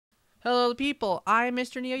Hello people, I'm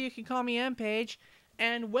Mr. Neo, you can call me MPage,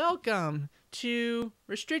 and welcome to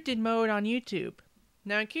Restricted Mode on YouTube.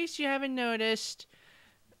 Now in case you haven't noticed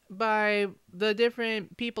by the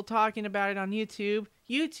different people talking about it on YouTube,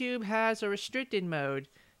 YouTube has a restricted mode.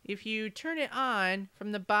 If you turn it on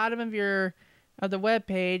from the bottom of the web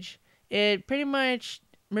page, it pretty much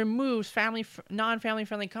removes non-family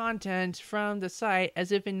friendly content from the site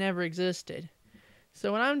as if it never existed.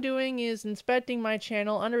 So what I'm doing is inspecting my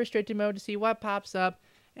channel under restricted mode to see what pops up,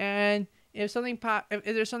 and if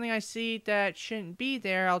there's something I see that shouldn't be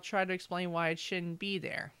there, I'll try to explain why it shouldn't be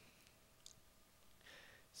there.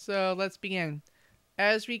 So let's begin.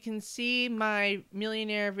 As we can see, my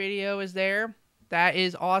millionaire video is there. That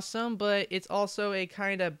is awesome, but it's also a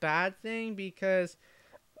kind of bad thing because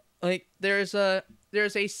there's a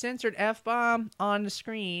censored F-bomb on the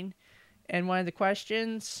screen and one of the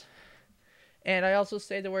questions. And I also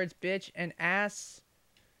say the words bitch and ass,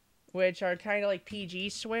 which are kind of like PG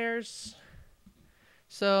swears.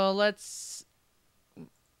 So let's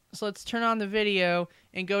turn on the video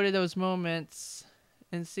and go to those moments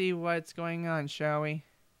and see what's going on, shall we?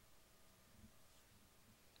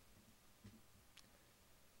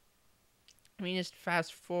 Let me just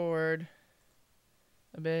fast forward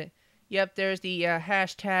a bit. Yep, there's the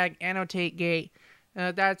hashtag AnnotateGate.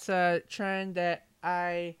 That's a trend that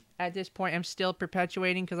at this point I'm still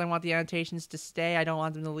perpetuating because I want the annotations to stay. I don't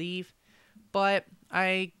want them to leave. But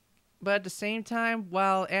at the same time,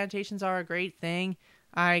 while annotations are a great thing,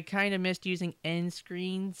 I kind of missed using end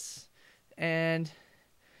screens, and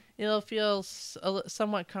it'll feel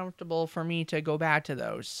somewhat comfortable for me to go back to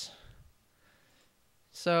those.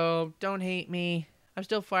 So don't hate me. I'm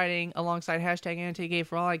still fighting alongside hashtag AnnotateGate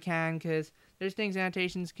for all I can, because there's things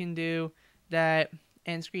annotations can do that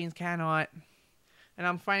end screens cannot. And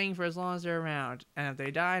I'm fighting for as long as they're around. And if they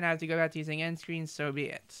die and I have to go back to using end screens, so be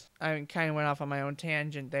it. I kind of went off on my own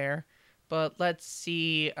tangent there. But let's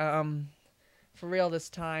see, for real this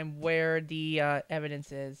time, where the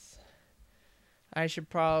evidence is. I should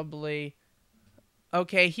probably...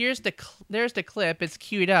 Okay, there's the clip. It's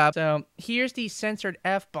queued up. So here's the censored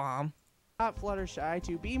F-bomb. Taught Fluttershy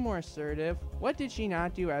to be more assertive. What did she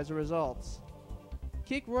not do as a result?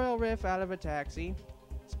 Kick Royal Riff out of a taxi.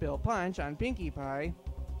 Spill punch on Pinkie Pie.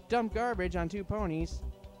 Dump garbage on two ponies.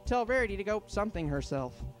 Tell Rarity to go something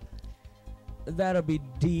herself. That'll be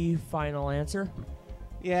the final answer.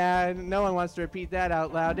 Yeah, no one wants to repeat that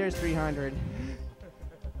out loud. There's 300.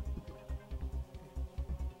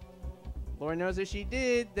 Lord knows if she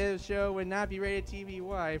did, the show would not be rated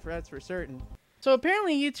TVY, that's for certain. So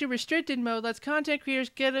apparently YouTube restricted mode lets content creators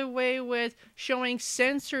get away with showing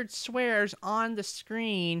censored swears on the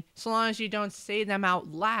screen so long as you don't say them out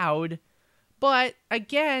loud. But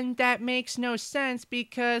again, that makes no sense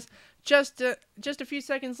because just a few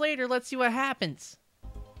seconds later, let's see what happens.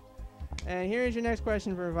 And here's your next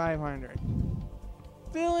question for 500.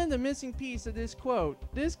 Fill in the missing piece of this quote.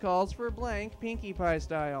 This calls for blank Pinkie Pie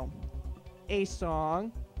style. A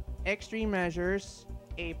song, extreme measures,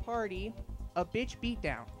 a party, a bitch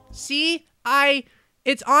beatdown. See,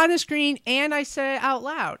 it's on the screen and I said it out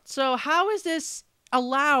loud. So how is this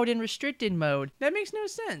allowed in restricted mode? That makes no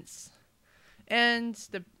sense. And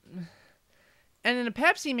in the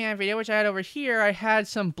Pepsi Man video, which I had over here, I had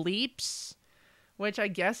some bleeps, which I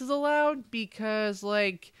guess is allowed because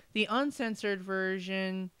like the uncensored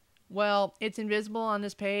version, well, it's invisible on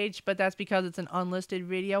this page, but that's because it's an unlisted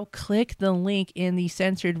video. Click the link in the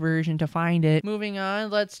censored version to find it. Moving on,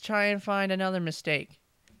 let's try and find another mistake.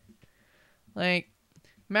 Like,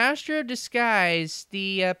 Master of Disguise,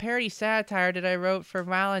 the parody satire that I wrote for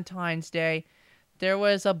Valentine's Day, there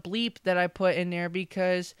was a bleep that I put in there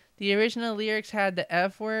because the original lyrics had the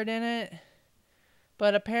F word in it,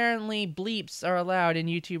 but apparently bleeps are allowed in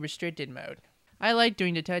YouTube restricted mode. I like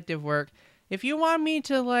doing detective work. If you want me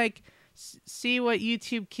to, like, see what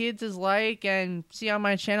YouTube Kids is like and see how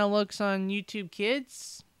my channel looks on YouTube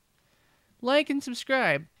Kids, like and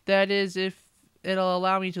subscribe. That is, if it'll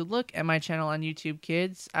allow me to look at my channel on YouTube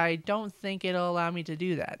Kids. I don't think it'll allow me to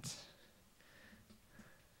do that.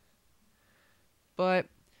 But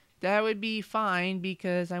that would be fine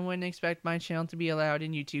because I wouldn't expect my channel to be allowed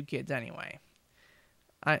in YouTube Kids anyway.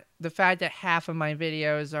 The fact that half of my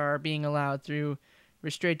videos are being allowed through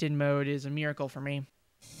restricted mode is a miracle for me.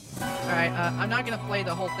 Alright, I'm not gonna play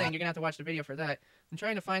the whole thing. You're gonna have to watch the video for that. I'm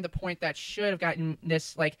trying to find the point that should have gotten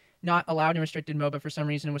this, like, not allowed in restricted mode, but for some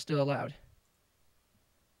reason it was still allowed.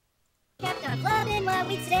 Kept on loving what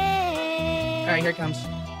we'd say. Alright, here it comes.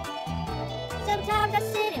 Sometimes I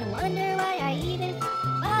sit and wonder why I even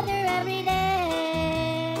bother every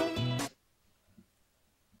day.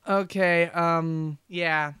 Okay,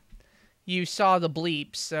 yeah. you saw the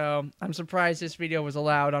bleep, so I'm surprised this video was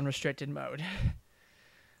allowed on restricted mode.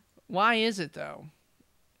 Why is it though?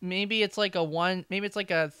 Maybe it's like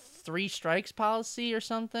a 3 strikes policy or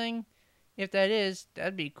something. If that is,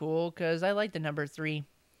 that'd be cool, because I like the number 3.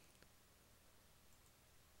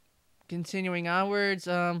 Continuing onwards,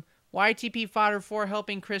 YTP Fodder 4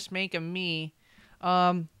 helping Chris make a me.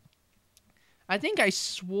 I think I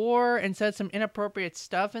swore and said some inappropriate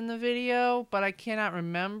stuff in the video, but I cannot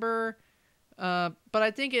remember. But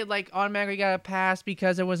I think it like automatically got a pass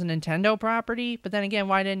because it was a Nintendo property. But then again,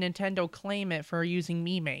 why didn't Nintendo claim it for using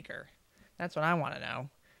Me Maker? That's what I want to know.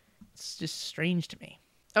 It's just strange to me.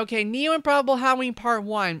 Okay, Neo Improbable Halloween Part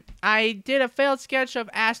 1. I did a failed sketch of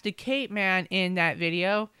Ask the Cape Man in that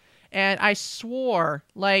video, and I swore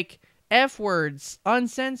like F words,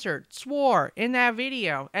 uncensored, swore in that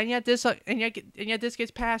video, and yet this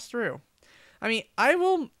gets passed through. I mean, I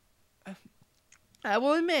will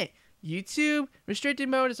admit, YouTube restricted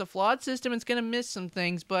mode is a flawed system. It's gonna miss some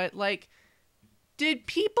things, but like, did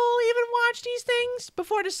people even watch these things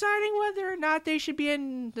before deciding whether or not they should be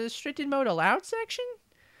in the restricted mode allowed section?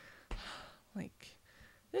 Like,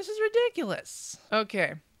 this is ridiculous.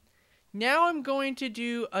 Okay, now I'm going to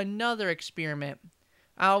do another experiment.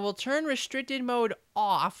 I will turn restricted mode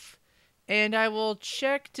off, and I will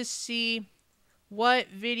check to see what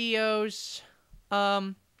videos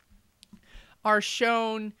are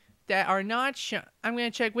shown that are not shown. I'm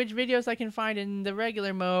going to check which videos I can find in the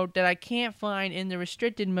regular mode that I can't find in the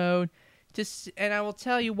restricted mode, and I will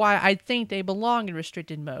tell you why I think they belong in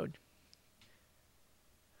restricted mode.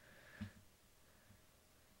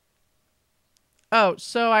 Oh,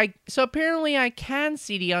 so apparently I can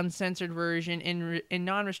see the uncensored version in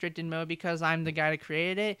non-restricted mode because I'm the guy that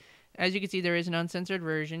created it. As you can see, there is an uncensored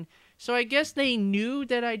version. So I guess they knew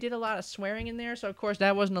that I did a lot of swearing in there, so of course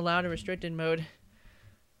that wasn't allowed in restricted mode.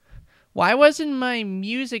 Why wasn't my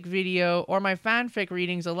music video or my fanfic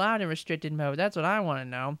readings allowed in restricted mode? That's what I want to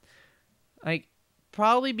know. Like,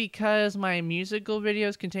 probably because my musical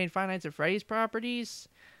videos contain Five Nights at Freddy's properties.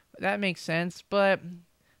 That makes sense, but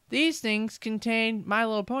these things contain My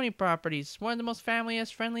Little Pony properties, one of the most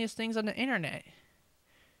friendliest things on the internet.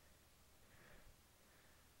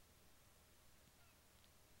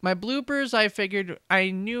 My bloopers, I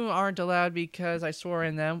knew aren't allowed because I swore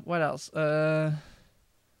in them. What else?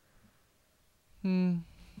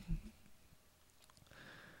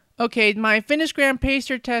 Okay, my Finish Grand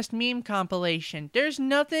Pacer Test meme compilation. There's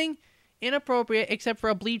nothing inappropriate except for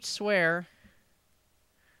a bleeped swear.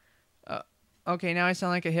 Okay, now I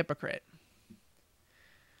sound like a hypocrite.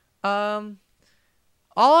 All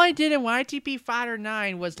I did in YTP Fighter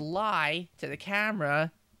 9 was lie to the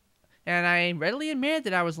camera, and I readily admit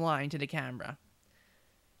that I was lying to the camera.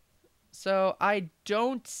 So I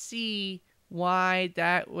don't see why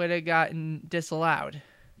that would have gotten disallowed.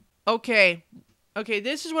 Okay,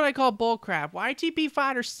 this is what I call bullcrap. YTP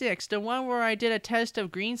Fighter 6, the one where I did a test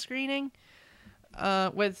of green screening,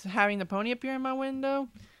 with having the pony appear in my window.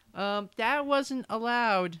 That wasn't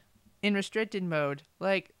allowed in restricted mode.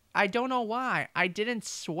 Like, I don't know why. I didn't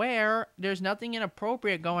swear. There's nothing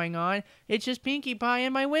inappropriate going on. It's just Pinkie Pie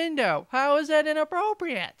in my window. How is that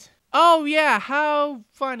inappropriate? Oh yeah, how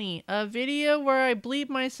funny. A video where I bleep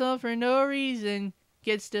myself for no reason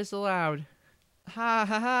gets disallowed. Ha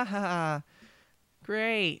ha ha ha ha.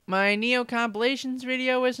 Great. My Neo compilations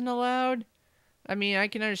video isn't allowed. I mean, I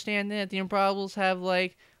can understand that. The Improbables have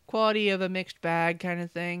like quality of a mixed bag kind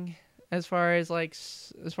of thing as far as like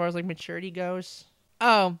maturity goes.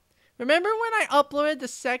 Oh, remember when I uploaded the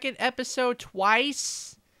second episode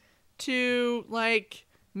twice to like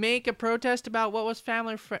make a protest about what was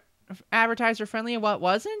advertiser friendly and what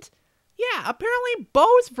wasn't? Yeah, apparently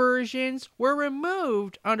both versions were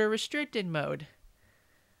removed under restricted mode.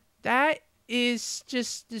 That is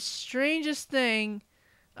just the strangest thing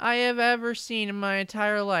I have ever seen in my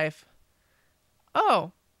entire life.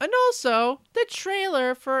 Oh, and also, the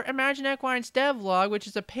trailer for Imagine Equine's devlog, which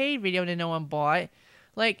is a paid video that no one bought,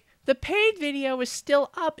 like, the paid video is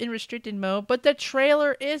still up in restricted mode, but the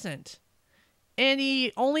trailer isn't. And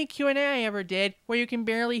the only Q&A I ever did, where you can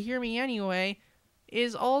barely hear me anyway,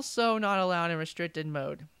 is also not allowed in restricted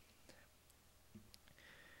mode.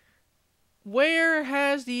 Where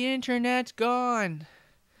has the internet gone?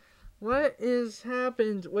 What has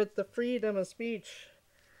happened with the freedom of speech?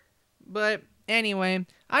 But anyway,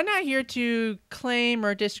 I'm not here to claim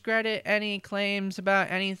or discredit any claims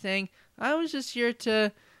about anything. I was just here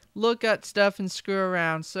to look at stuff and screw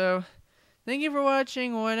around. So, thank you for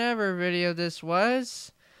watching whatever video this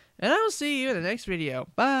was. And I will see you in the next video.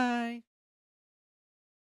 Bye!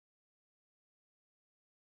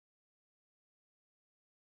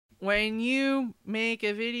 when you make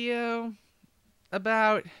a video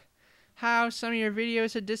about how some of your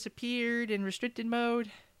videos had disappeared in restricted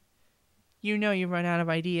mode, you know you've run out of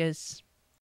ideas.